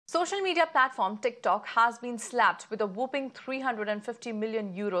Social media platform TikTok has been slapped with a whopping 350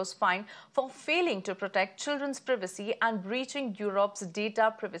 million euros fine for failing to protect children's privacy and breaching Europe's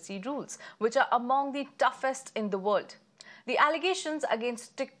data privacy rules, which are among the toughest in the world. The allegations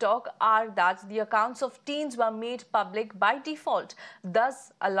against TikTok are that the accounts of teens were made public by default,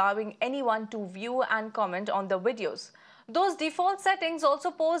 thus allowing anyone to view and comment on the videos. Those default settings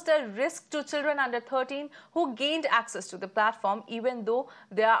also posed a risk to children under 13 who gained access to the platform even though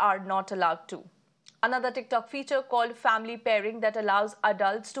they are not allowed to. Another TikTok feature called family pairing that allows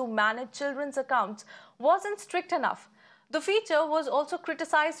adults to manage children's accounts wasn't strict enough. The feature was also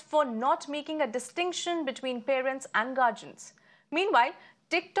criticized for not making a distinction between parents and guardians. Meanwhile,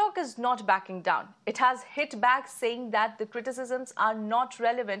 TikTok is not backing down. It has hit back saying that the criticisms are not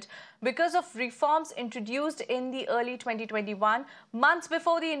relevant because of reforms introduced in the early 2021, months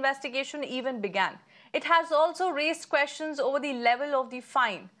before the investigation even began. It has also raised questions over the level of the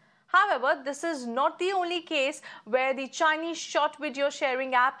fine. However, this is not the only case where the Chinese short video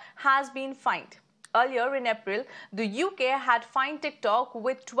sharing app has been fined. Earlier in April, the UK had fined TikTok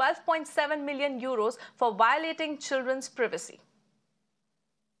with 12.7 million euros for violating children's privacy.